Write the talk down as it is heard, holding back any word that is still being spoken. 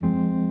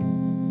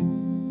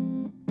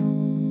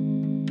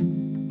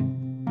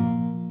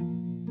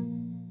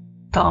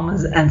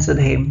Thomas answered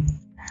him,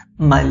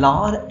 "My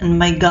Lord and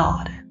my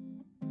God."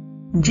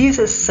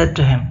 Jesus said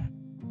to him,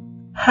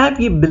 "Have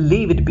you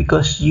believed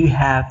because you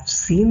have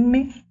seen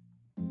me?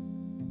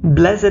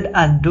 Blessed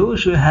are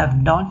those who have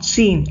not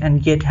seen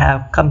and yet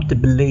have come to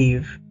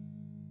believe."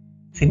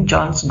 St.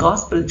 John's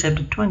Gospel,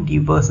 chapter 20,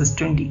 verses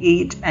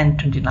 28 and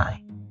 29.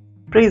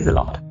 Praise the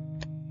Lord.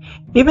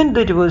 Even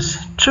though it was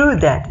true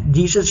that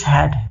Jesus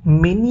had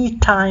many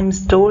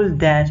times told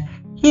that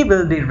he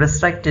will be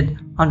resurrected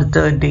on the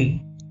third day,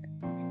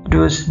 it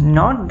was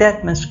not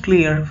that much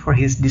clear for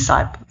his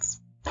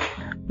disciples.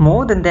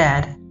 More than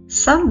that,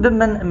 some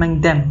women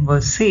among them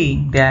were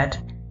saying that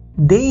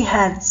they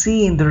had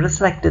seen the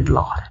resurrected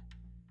Lord.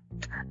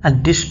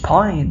 At this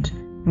point,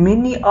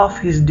 many of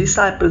his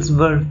disciples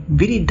were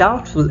very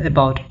doubtful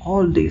about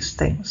all these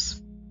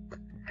things.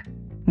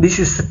 This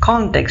is the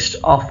context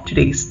of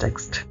today's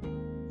text.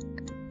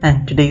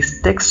 And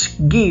today's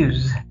text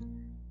gives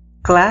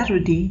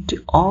clarity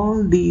to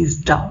all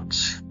these doubts.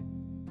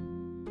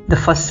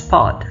 The first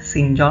part,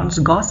 St. John's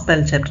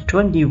Gospel, chapter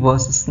 20,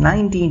 verses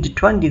 19 to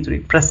 23,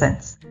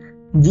 presents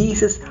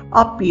Jesus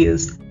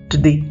appears to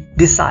the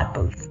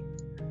disciples,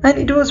 and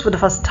it was for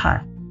the first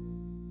time.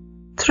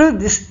 Through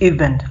this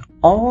event,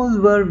 all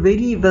were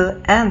very well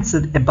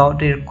answered about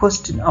their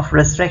question of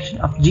resurrection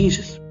of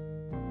Jesus.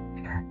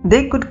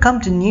 They could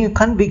come to new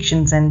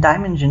convictions and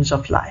dimensions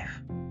of life.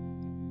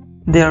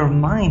 Their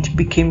mind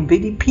became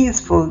very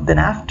peaceful then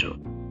after.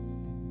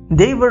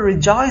 They were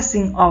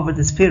rejoicing over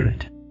the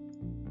Spirit.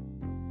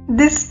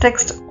 This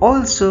text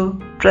also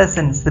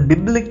presents the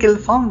biblical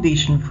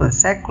foundation for the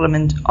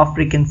sacrament of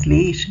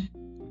reconciliation,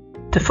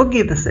 to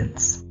forgive the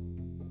sins.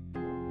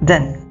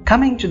 Then,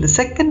 coming to the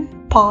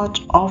second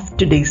part of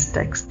today's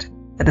text,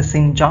 that is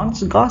St.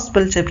 John's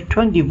Gospel, chapter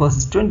 20,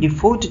 verses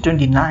 24 to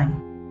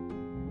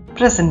 29,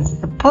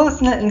 presents a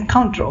personal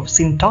encounter of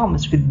St.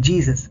 Thomas with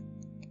Jesus.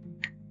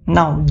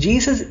 Now,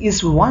 Jesus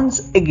is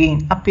once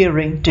again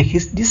appearing to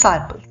his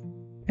disciples,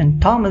 and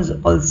Thomas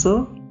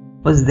also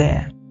was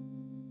there.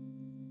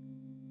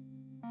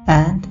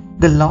 And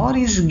the Lord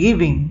is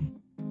giving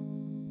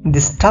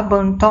the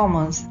stubborn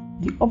Thomas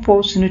the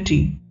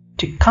opportunity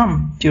to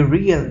come to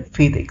real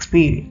faith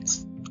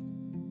experience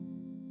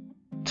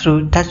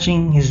through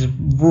touching his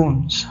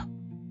wounds.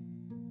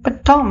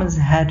 But Thomas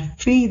had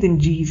faith in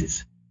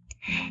Jesus.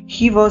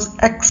 He was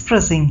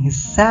expressing his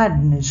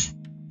sadness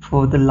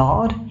for the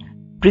Lord,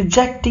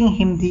 rejecting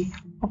him the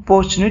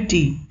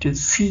opportunity to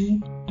see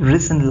the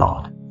risen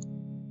Lord.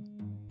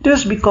 It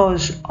was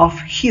because of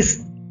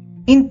his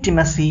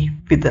intimacy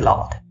with the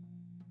Lord.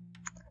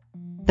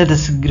 Let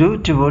us grow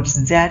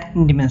towards that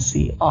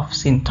intimacy of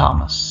St.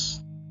 Thomas.